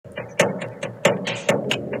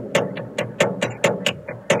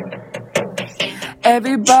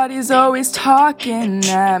Everybody's always talking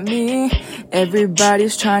at me.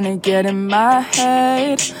 Everybody's trying to get in my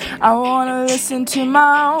head. I wanna listen to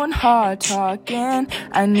my own heart talking.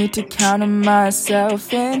 I need to counter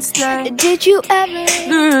myself instead. Did you ever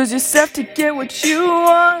lose yourself to get what you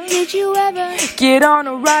want? Did you ever get on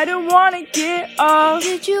a ride and wanna get off?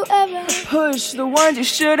 Did you ever push the ones you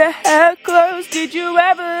should've had close? Did you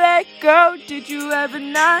ever let go? Did you ever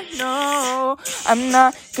not know? I'm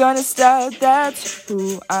not gonna stop, that's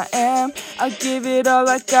who I am. I'll give it all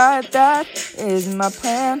I got, that is my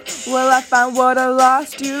plan. Will I find what I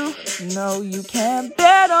lost? You know you can't.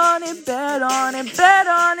 Bet on it, bet on it, bet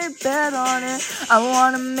on it, bet on it. I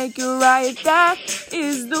wanna make it right, that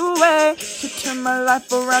is the way to turn my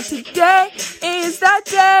life around. Today is that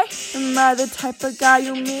day. Am I the type of guy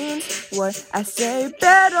who means what I say?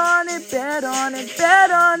 Bet on it, bet on it,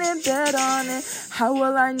 bet on it, bet on it. How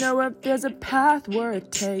will I know if there's a path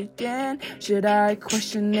worth taking? Should I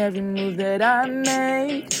question every move that I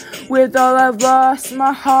make? With all I've lost,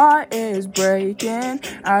 my heart is breaking.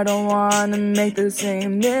 I don't wanna make the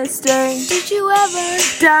same mistake. Did you ever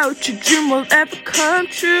doubt your dream will ever come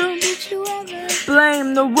true? Did you ever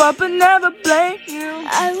blame the world but never blame you?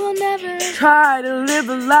 I will never try to live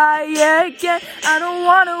a lie again. I don't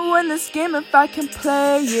wanna win this game if I can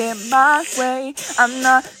play it my way. I'm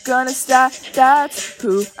not gonna stop, that's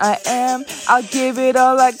who I am. I'll give it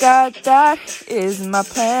all I got, that is my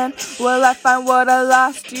plan. Will I find what I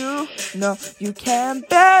lost? You know you can.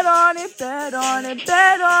 Bet on it, bet on it,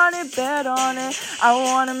 bet on it, bet on it. I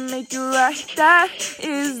wanna make it right, that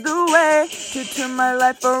is the way to turn my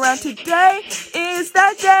life around. Today is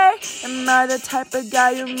that day. Am I the type of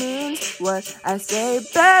guy who means what I say?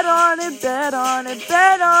 Bet on it, bet on it,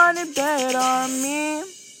 bet on it, bet on me.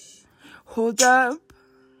 Hold up,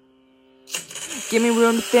 give me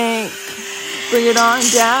room to think. Bring it on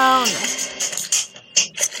down.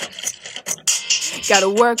 Gotta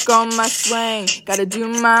work on my swing, gotta do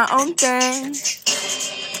my own thing.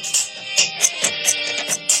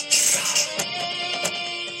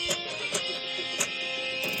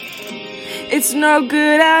 It's no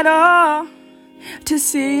good at all to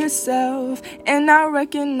see yourself and not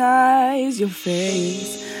recognize your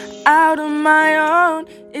face. Out on my own,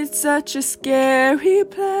 it's such a scary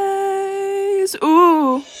place.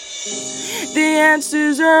 Ooh, the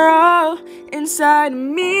answers are all inside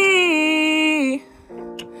me.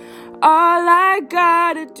 All I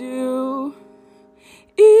gotta do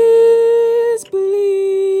is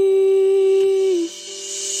believe.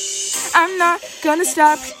 I'm not gonna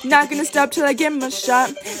stop, not gonna stop till I get my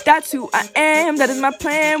shot. That's who I am, that is my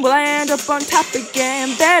plan. Will I end up on top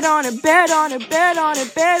again? Bet on it, bet on it, bet on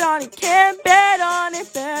it, bet on it. Can't bet on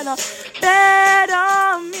it, bet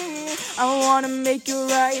on me. I wanna make it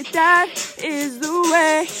right, that is the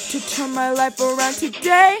way to turn my life around.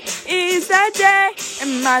 Today is that day.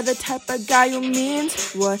 Am I the type of guy who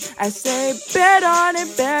means what I say? Bet on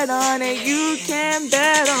it, you can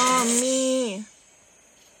bet on me.